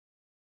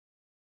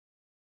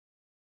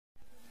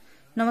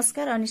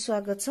नमस्कार अनि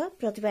स्वागत छ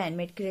प्रतिभा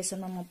ह्यान्डमेड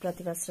क्रिएसनमा। म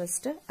प्रतिभा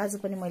श्रेष्ठ आज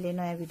पनि मैले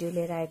नयाँ भिडियो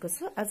लिएर आएको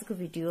छु। आजको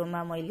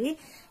भिडियोमा मैले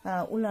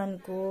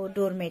उलनको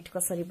डोरमेट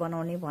कसरी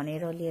बनाउने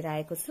भनेर लिएर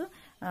आएको छु।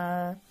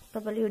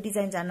 तपाईले यो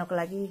डिजाइन जान्नको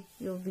लागि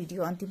यो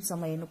भिडियो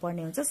अन्तिमसम्म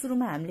हेर्नुपर्ने हुन्छ।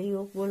 सुरुमा हामीले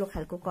यो गोलो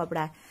खालको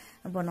कपडा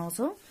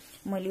बनाउँछौं।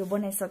 मैले यो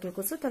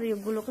बनाइसकेको छु, तर यो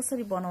गोलो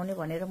कसरी बनाउने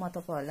भनेर म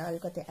तपाईहरुलाई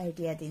अलिकति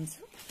आइडिया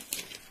दिन्छु।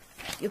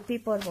 यो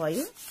पेपर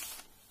भयो।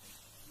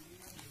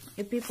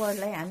 यो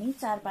पेपरलाई हामी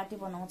चार पाटी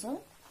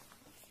बनाउँछौं।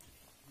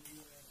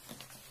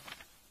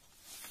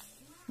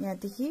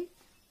 यहाँदेखि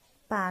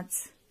 5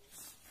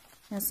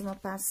 यहाँसम्म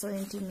 5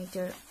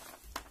 सेन्टिमिटर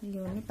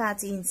ल्याउने,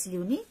 5 इन्च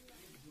ल्याउने,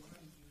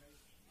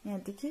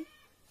 यहाँदेखि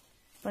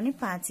पनि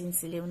 5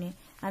 इन्च ल्याउने।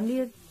 हामीले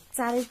यो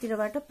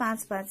चारैतिरबाट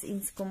 5-5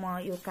 इन्चको म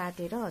यो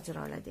काटेर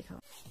हजुरहरुलाई देखाउ।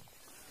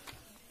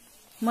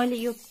 मैले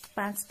यो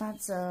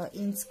 5-5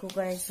 इन्चको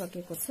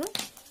गराइसकेको छु।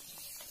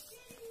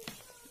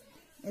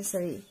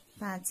 यसरी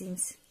 5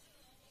 इन्च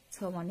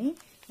छ भने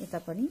यता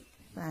पनि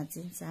 5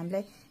 इन्च।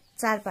 हामीलाई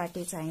चार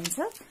पाटी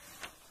चाहिन्छ।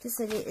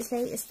 त्यसैले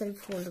यसलाई यसरी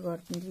फोल्ड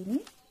गरिदिने,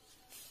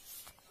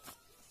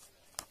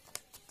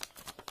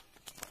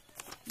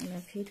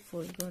 यसलाई फेरि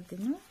फोल्ड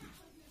गरिदिनु,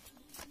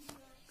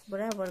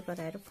 बराबर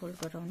गराएर फोल्ड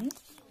गराउने,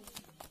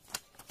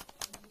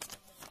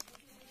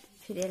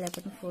 फेरि यसलाई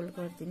पनि फोल्ड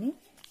गरिदिने।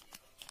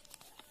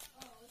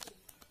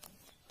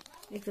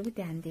 एकदमै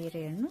ध्यान दिएर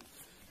हेर्नु।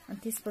 अनि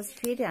त्यसपछि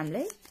फेरि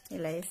हामीलाई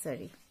यसलाई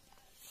यसरी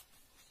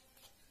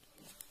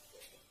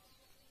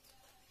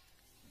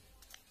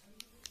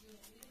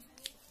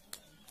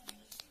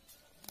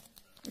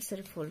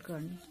यसरी फोल्ड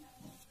गर्ने।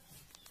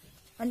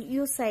 अनि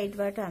यो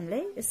साइडबाट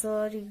हामीलाई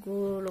यसरी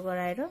गोलो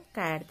गराएर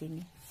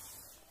काट्दिने।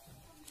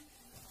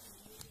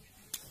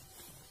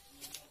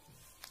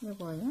 यो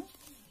भयो।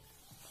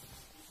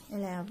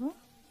 यसलाई अब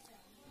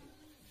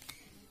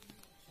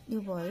यो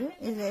भयो।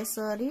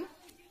 यसलाई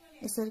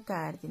यसरी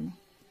काट्दिने,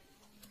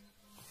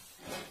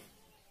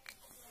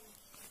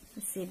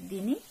 सेप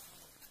दिने।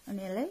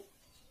 अनि यसलाई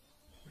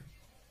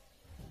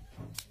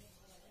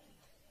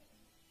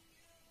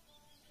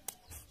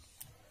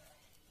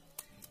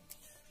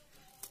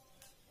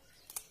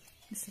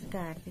यसरी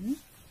काट्दिने।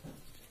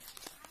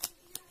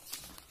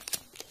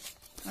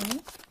 अनि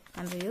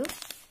हाम्रो यो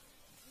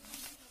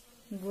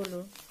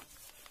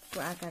गोलोको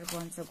आकार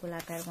बन्छ,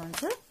 गोलाकार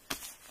बन्छ।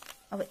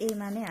 अब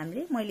एमा नै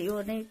हामीले मैले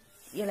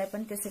यसलाई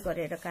पनि त्यसै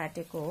गरेर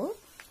काटेको हो।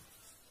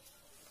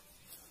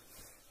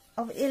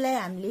 अब यसलाई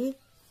हामीले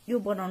यो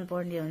बनाउनु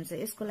पर्ने हुन्छ।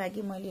 यसको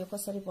लागि मैले यो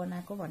कसरी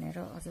बनाएको भनेर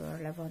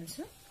हजुरहरुलाई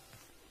भन्छु।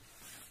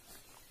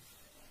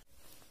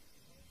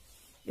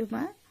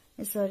 योमा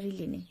यसरी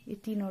लिने, यो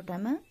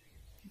तीनवटामा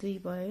 2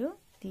 भयो,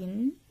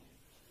 3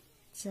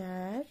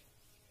 4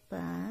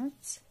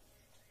 5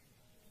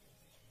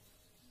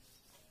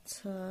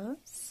 6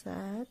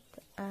 7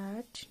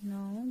 8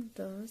 9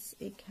 10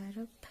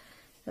 11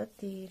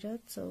 13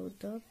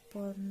 14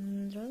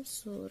 15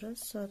 16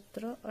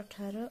 17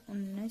 18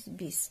 19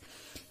 20।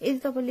 यदि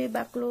तपाईले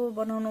बाक्लो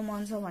बनाउन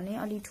मन छ भने,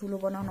 अलि ठुलो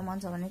बनाउन मन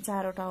छ भने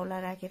 4वटा औला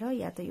राखेर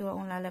या त यो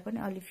औलालाई पनि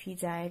अलि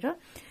फिजाएर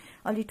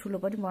अलि ठुलो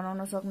पनि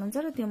बनाउन सक्नुहुन्छ।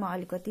 र त्योमा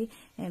अलिकति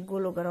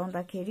गोलो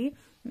गराउँदाखेरि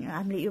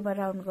हामीले योमा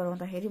राउन्ड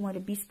गराउँदाखेरि मैले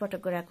 20 पटक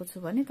गराएको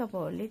छु भने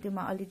तपाईहरुले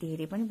त्योमा अलि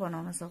धेरै पनि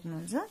बनाउन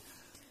सक्नुहुन्छ।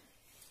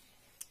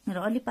 र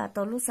अलि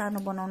पातलो सानो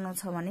बनाउन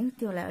छ भने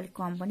त्यसलाई अलि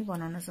कम पनि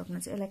बनाउन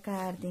सक्नुहुन्छ। यसलाई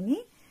काट्दिने।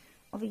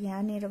 अब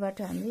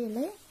यहाँनिरबाट हामीले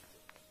यसलाई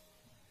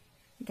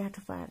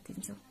गाँठो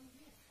पार्दिन्छौं।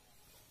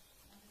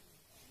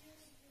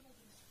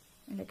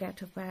 यसलाई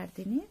गाँठो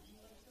पार्दिने,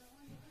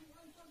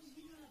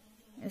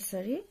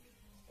 यसरी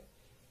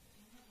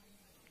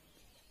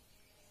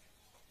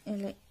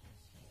यसलाई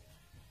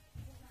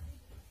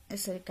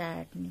यसरी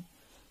काट्ने।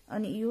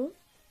 अनि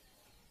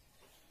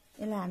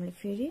यसलाई हामीले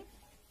फेरि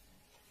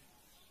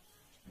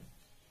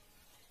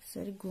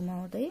यसरी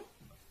घुमाउँदै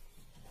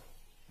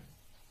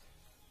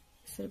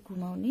यसरी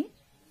घुमाउने।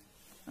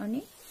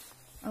 अनि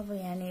अब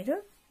यहाँनिर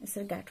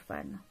यसरी गाँठो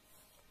पार्नु।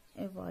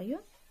 यो भयो।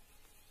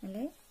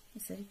 यसलाई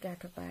यसरी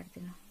गाँठो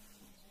पार्दिनु।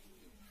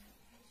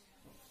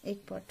 एक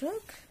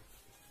पटक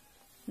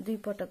 2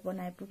 पटक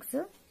बनाए पुग्छ।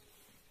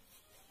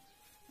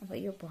 अब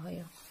यो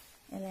भयो।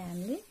 यसलाई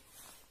हामीले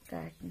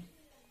काट्ने।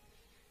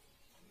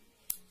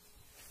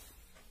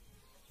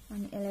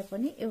 अनि यसलाई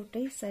पनि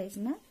एउटै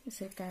साइजमा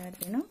यसरी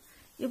काट्दिनु।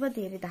 योमा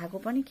धेरै धागो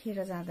पनि खेर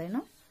जाँदैन।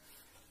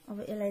 अब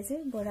यसलाई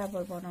चाहिँ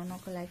बराबर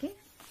बनाउनको लागि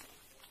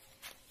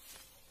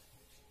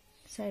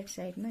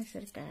साइडमा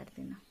यसरी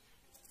काट्दिनु।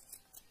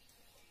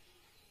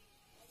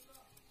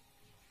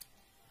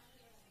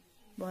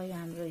 भयो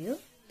हाम्रो यो।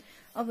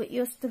 अब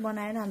यस्तो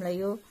बनाएर हामीलाई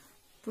यो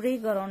पुरै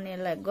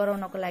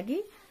गराउनको लागि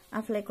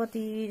आफूलाई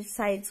कति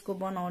साइजको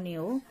बनाउने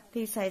हो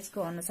त्यही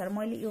साइजको अनुसार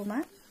मैले योमा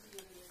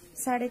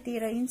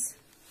 13.5 इन्च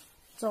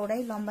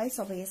चौडाई लम्बाई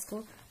सबै यसको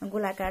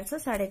गोलाकार छ।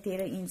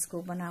 13.5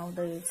 इन्चको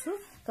बनाउँदैछु।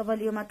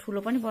 तपाईले योमा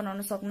ठुलो पनि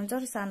बनाउन सक्नुहुन्छ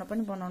र सानो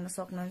पनि बनाउन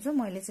सक्नुहुन्छ।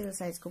 मैले चाहिँ यो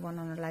साइजको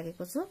बनाउन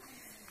लागेको छु।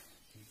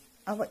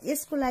 अब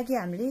यसको लागि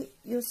हामीले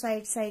यो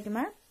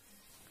साइडमा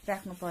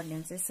राख्नु पर्ने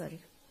हुन्छ।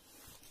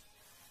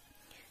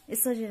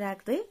 यसरी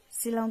राख्दै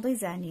सिलाउँदै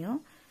जाने हो।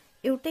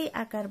 एउटै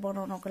आकार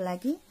बनाउनको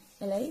लागि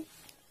यसलाई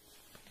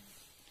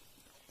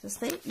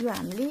जस्तै यो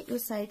हामीले यो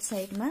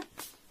साइडमा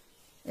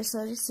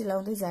यसरी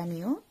सिलाउँदै जाने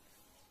हो।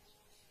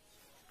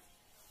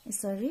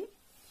 यसरी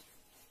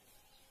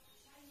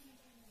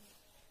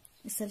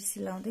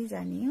सिलाउँदै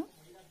जाने हो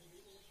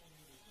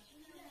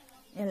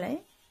यसलाई।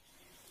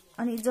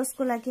 अनि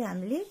जसको लागि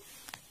हामीले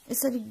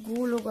यसरी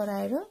गोलो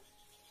गराएर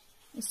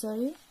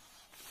यसरी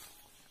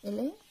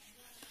यसलाई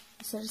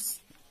यसरी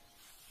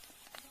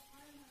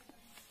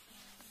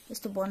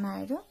यस्तो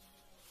बनाएर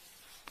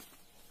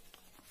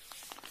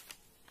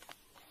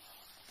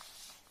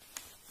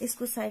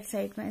यसको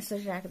साइडमा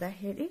यसरी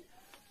राख्दाखेरि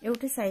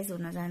एउटै साइज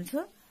हुन जान्छ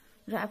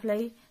र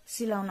आफूलाई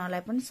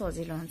सिलाउनलाई पनि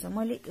सजिलो हुन्छ।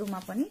 मैले योमा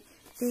पनि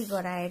त्यही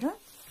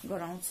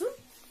गराउँछु।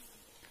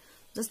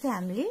 जस्तै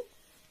हामीले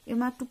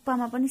योमा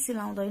टुप्पामा पनि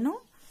सिलाउँदैनौं,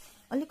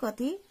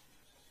 अलिकति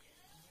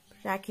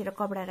राखेर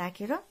कपडा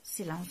राखेर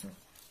सिलाउँछु।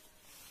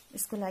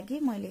 यसको लागि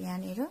मैले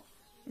यहाँनिर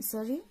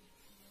यसरी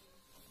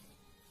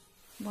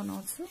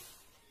बनाउँछु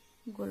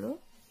गोलो।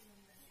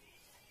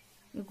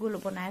 यो गोलो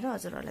बनाएर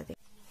हजुरहरुलाई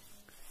देखाउँछु।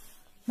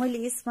 मैले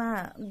यसमा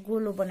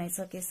गोलो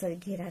बनाइसके, यसरी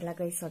घेरा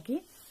लगाइसके।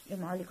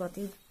 यसमा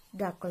अलिकति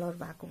डार्क कलर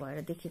भएको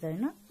भएर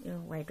देखिदैन, यो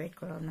व्हाइट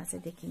कलरमा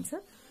चाहिँ देखिन्छ।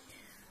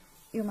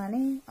 योमा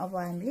नै अब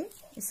हामीले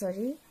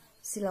यसरी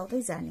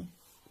सिलाउँदै जाने।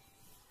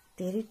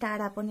 धेरै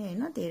टाढा पनि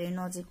हैन, धेरै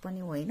नजिक पनि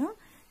होइन,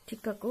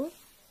 ठिक्कको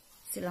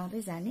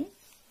सिलाउँदै जाने।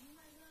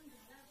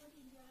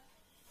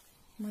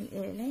 म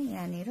यसलाई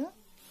यहाँनिर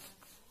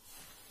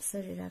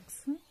यसरी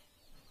राख्छु।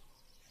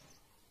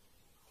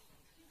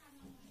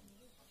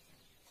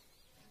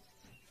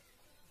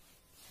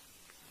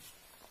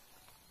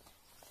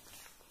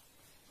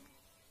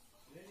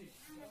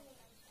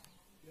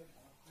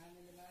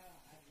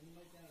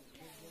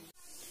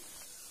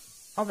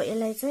 अब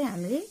यसलाई चाहिँ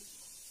हामीले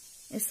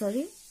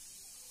यसरी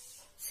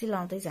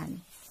सिलाउँदै जाने।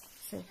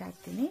 यसरी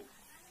राख्दिने।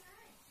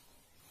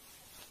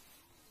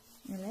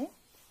 यसलाई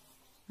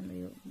हाम्रो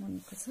यो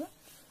मुनिको छ।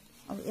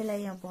 अब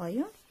यसलाई यहाँ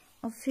भयो।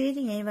 अब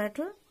फेरि यहीँबाट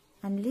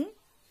हामीले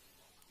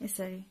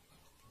यसरी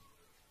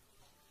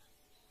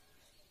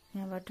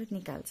यहाँबाट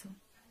निकाल्छौं।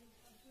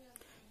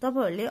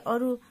 तपाईहरुले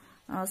अरु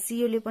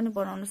सियोले पनि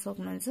बनाउन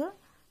सक्नुहुन्छ।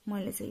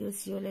 मैले चाहिँ यो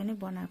सियोले नै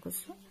बनाएको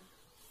छु।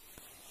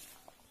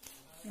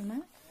 यसमा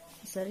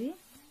यसरी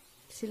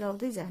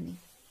सिलाउँदै जाने।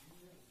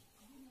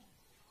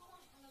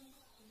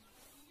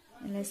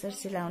 यसलाई यसरी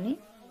सिलाउने।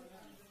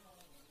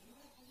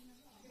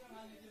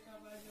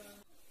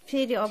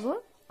 फेरि अब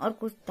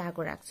अर्को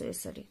धागो राख्छु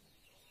यसरी।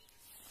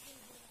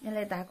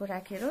 यसलाई धागो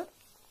राखेर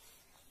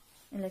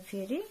यसलाई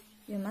फेरि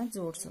यसमा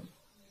जोड्छौं।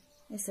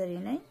 यसरी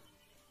नै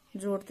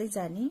जोड्दै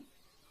जाने।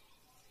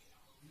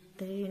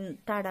 धेरै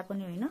टाढा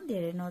पनि होइन,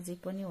 धेरै नजिक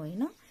पनि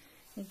होइन,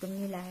 एकदम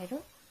मिलाएर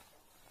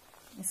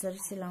यसरी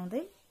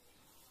सिलाउँदै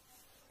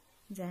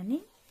जाने।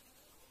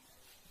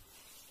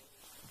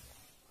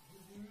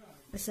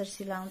 यसरी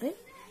सिलाउँदै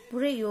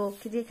पुरै यो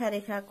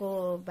रेखाको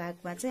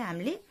भागमा चाहिँ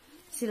हामीले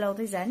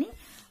सिलाउँदै जाने।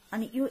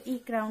 अनि यो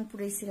एक राउन्ड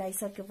पुरै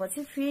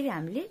सिलाइसकेपछि फेरि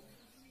हामीले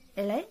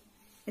यसलाई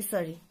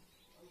यसरी,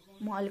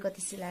 म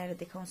अलिकति सिलाएर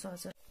देखाउँछु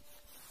हजुर।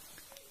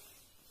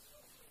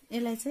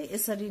 यसलाई चाहिँ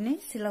यसरी नै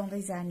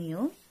सिलाउँदै जाने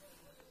हो।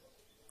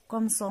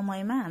 कम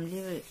समयमा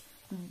हामीले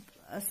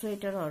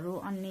स्वेटरहरू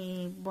अनि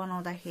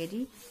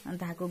बनाउँदाखेरि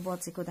धागो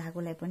बचेको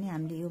धागोलाई पनि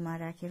हामीले योमा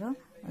राखेर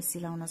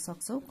सिलाउन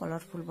सक्छौं,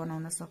 कलरफुल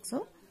बनाउन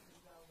सक्छौं।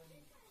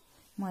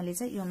 मैले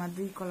चाहिँ योमा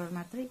 2 कलर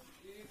मात्रै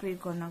प्रयोग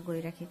गर्न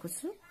गइराखेको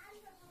छु।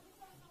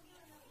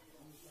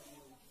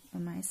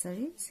 योमा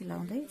यसरी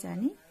सिलाउँदै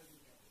जाने।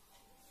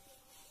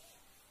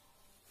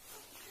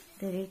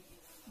 धेरै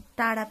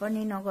टाढा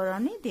पनि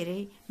नगराउने, धेरै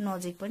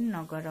नजिक पनि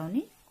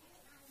नगराउने,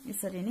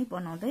 यसरी नै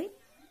बनाउँदै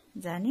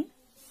जाने।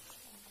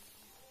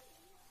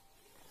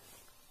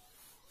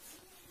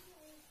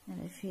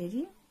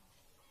 फेरि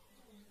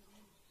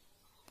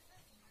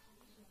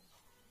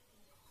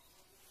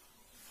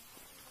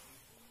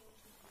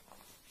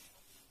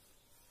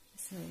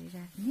यसरी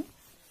राख्ने।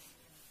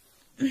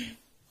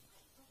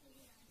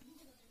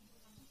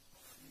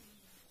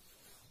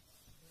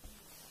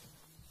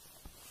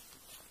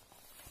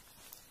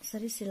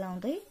 यसरी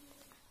सिलाउँदै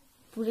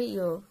पुरै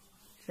यो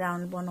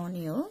राउन्ड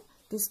बनाउने हो।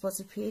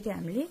 त्यसपछि फेरि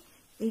हामीले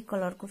एक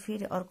कलरको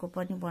फेरि अर्को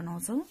पनि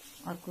बनाउँछौं।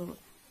 अर्को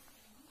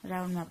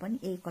राउन्डमा पनि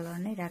यही कलर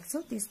नै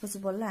राख्छौं। त्यसपछि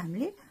बल्ल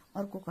हामीले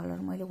अर्को कलर,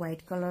 मैले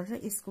व्हाइट कलर र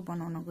यसको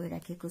बनाउन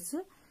गइराखेको छु।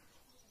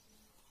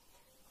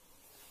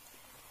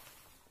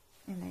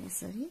 यसलाई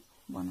यसरी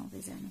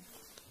बनाउँदै जाने।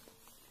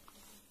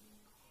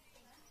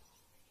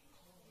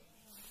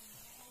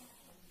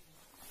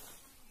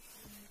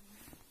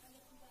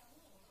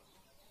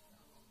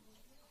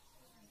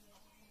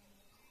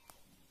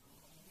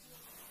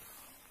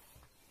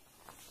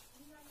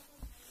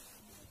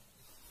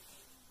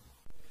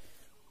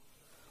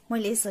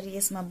 मैले यसरी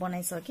यसमा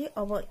बनाइसके।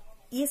 अब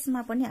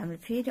यसमा पनि हामीले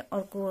फेरि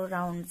अर्को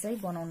राउन्ड चाहिँ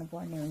बनाउनु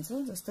पर्ने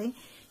हुन्छ। जस्तै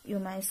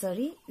योमा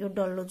यसरी यो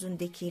डल्लो जुन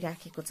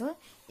देखिराखेको छ,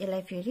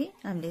 यसलाई फेरि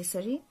हामीले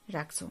यसरी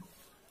राख्छौं।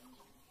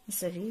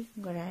 यसरी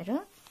गराएर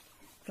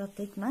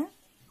प्रत्येकमा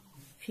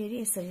फेरि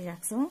यसरी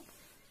राख्छौं।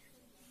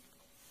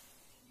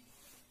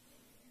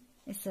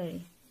 यसरी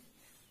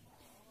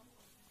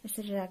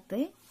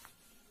राख्दै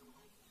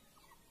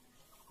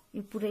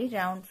यो पुरै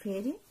राउन्ड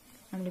फेरि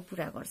हामीले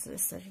पूरा गर्छौं।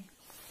 यसरी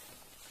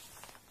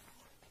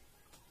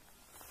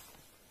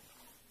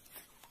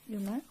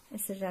योमा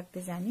यसरी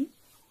राख्दै जाने,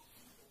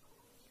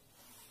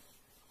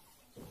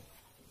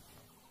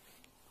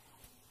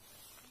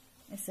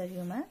 यसरी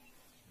योमा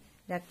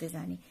राख्दै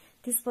जाने।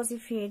 त्यसपछि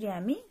फेरि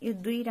हामी यो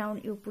 2 राउन्ड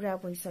यो पूरा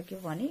भइसक्यो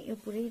भने यो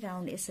पुरै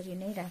राउन्ड यसरी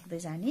नै राख्दै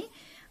जाने।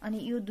 अनि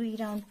यो 2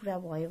 राउन्ड पूरा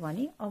भयो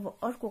भने अब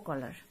अर्को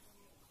कलर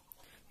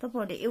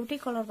तपाईहरुले एउटै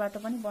कलरबाट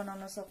पनि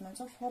बनाउन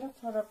सक्नुहुन्छ, फरक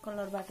फरक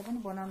कलरबाट पनि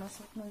बनाउन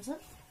सक्नुहुन्छ।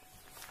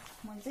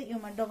 मैले चाहिँ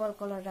योमा डबल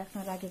कलर राख्न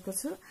लागेको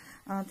छु,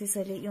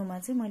 त्यसैले योमा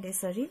चाहिँ मैले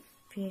यसरी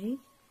फेरि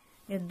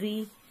यो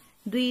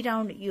 2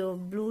 राउन्ड यो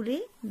ब्लूले,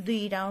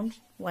 2 राउन्ड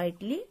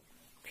व्हाइटले,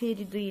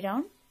 फेरि 2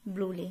 राउन्ड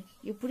ब्लूले,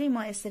 यो पुरै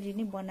म यसरी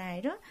नै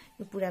बनाएर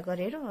यो पूरा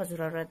गरेर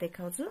हजुरहरुलाई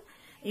देखाउँछु।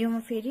 योमा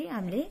फेरि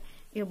हामीले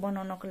यो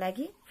बनाउनको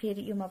लागि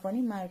फेरि योमा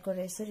पनि मार्कर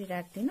यसरी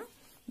राख्दिनु,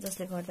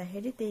 जसले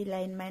गर्दाखेरि त्यही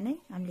लाइनमा नै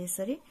हामीले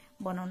यसरी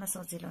बनाउन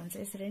सजिलो हुन्छ।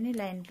 यसरी नै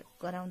लाइन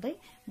गराउँदै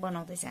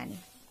बनाउँदै जाने।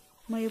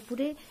 म यो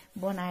पुरै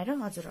बनाएर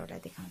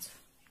हजुरहरुलाई देखाउँछु।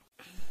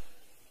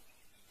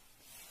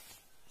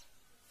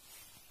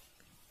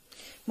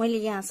 मैले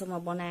यहाँसम्म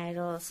बनाएर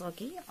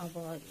सके। अब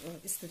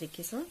यस्तो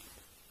देखिन्छ,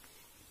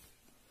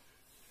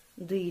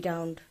 2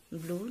 राउन्ड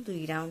ब्लू,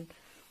 2 राउन्ड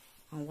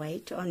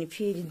व्हाइट अनि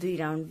फेरि 2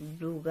 राउन्ड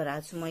ब्लू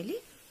गराएको छु मैले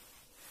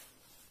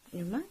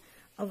योमा।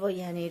 अब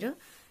यहाँनिर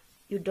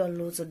यो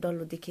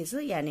डल्लो देखिन्छ,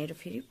 यहाँनिर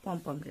फेरि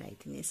पम्पम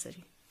लगाइदिने।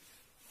 यसरी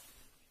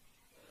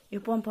यो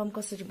पम्पम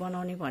कसरी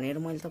बनाउने भनेर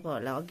मैले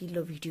तपाईहरुलाई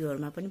अघिल्लो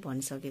भिडियोहरुमा पनि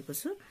भनिसकेको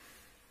छु।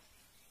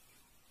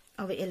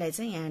 अब यसलाई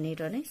चाहिँ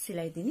यहाँनिर नै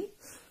सिलाइदिने,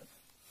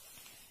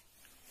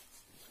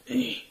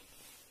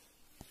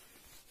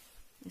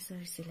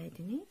 यसरी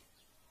सिलाइदिने।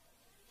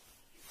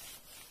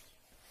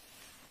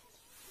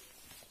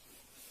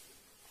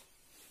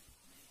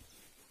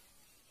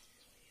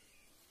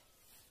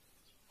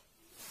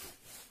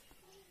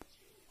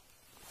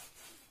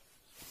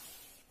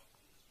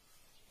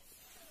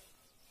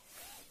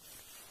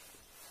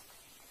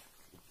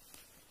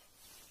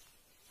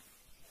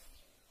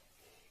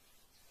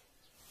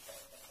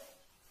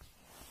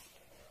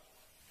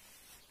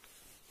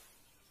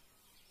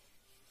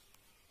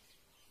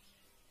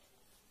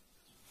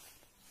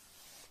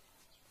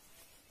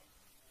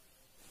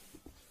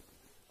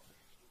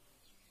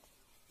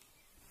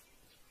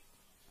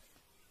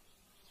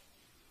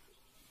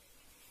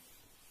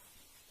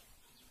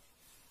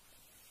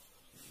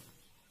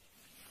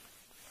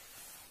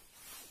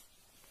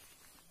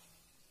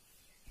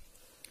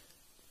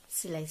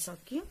 सिलाइ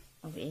सक्यो।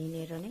 अब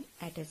यहीँनिर नै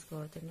एट्याच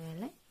गर्दिनु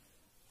यसलाई।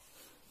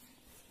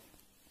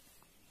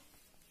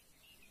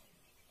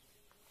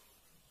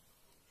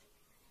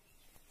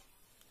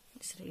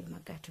 यसरी योमा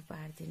गाँठो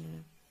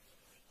पार्दिनु।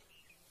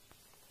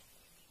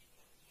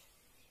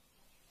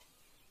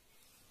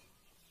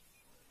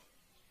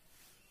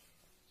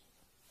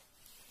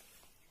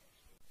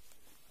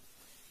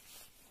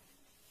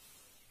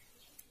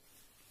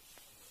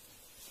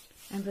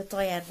 हाम्रो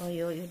तयार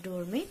भयो यो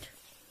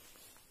डोरमेट।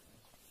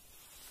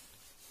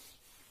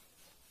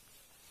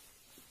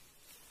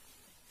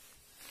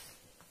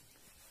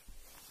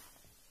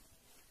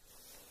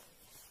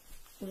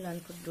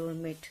 वुलनको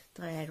डोरमेट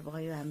तयार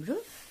भयो हाम्रो।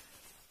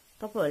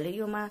 तपाईहरुले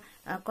योमा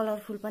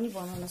कलरफुल पनि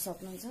बनाउन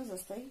सक्नुहुन्छ,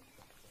 जस्तै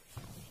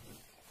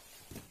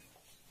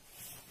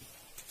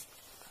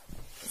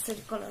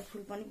यसरी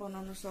कलरफुल पनि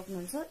बनाउन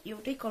सक्नुहुन्छ,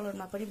 एउटै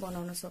कलरमा पनि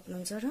बनाउन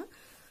सक्नुहुन्छ र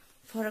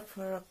फरक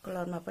फरक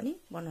कलरमा पनि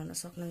बनाउन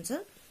सक्नुहुन्छ।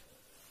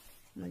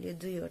 मैले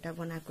 2वटा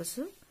बनाएको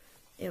छु,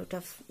 एउटा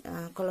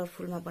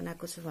कलरफुलमा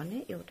बनाएको छु भने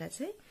एउटा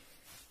चाहिँ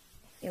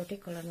एउटै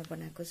कलरमा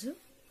बनाएको छु,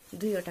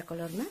 2वटा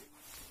कलरमा।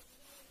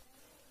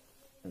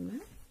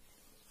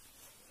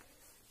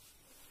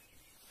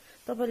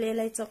 तपाईले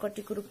यसलाई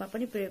चकटीको रूपमा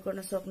पनि प्रयोग गर्न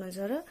सक्नुहुन्छ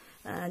र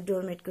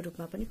डोरमेटको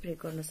रूपमा पनि प्रयोग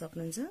गर्न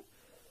सक्नुहुन्छ।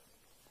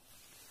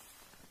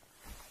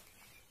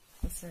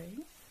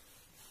 यसरी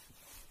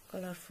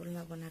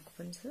कलरफुलमा बनाएको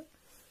पनि छु।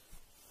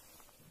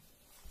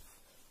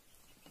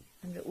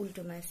 हाम्रो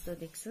उल्टोमा यस्तो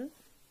देख्छ,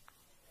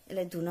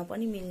 यसलाई धुन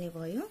पनि मिल्ने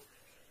भयो।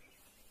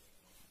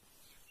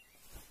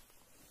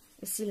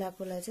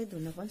 सिलाएकोलाई चाहिँ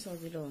धुन पनि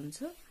सजिलो हुन्छ।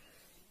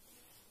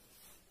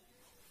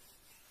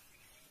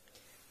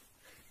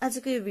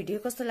 आजको यो भिडियो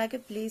कस्तो लाग्यो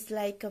प्लिज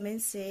लाइक,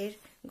 कमेन्ट, शेयर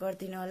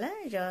गरिदिनु होला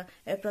र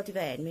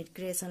प्रतिभा ह्यान्डमेड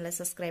क्रिएसनलाई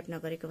सब्स्क्राइब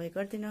नगरेको भए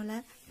गरिदिनु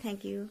होला।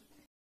 Thank you.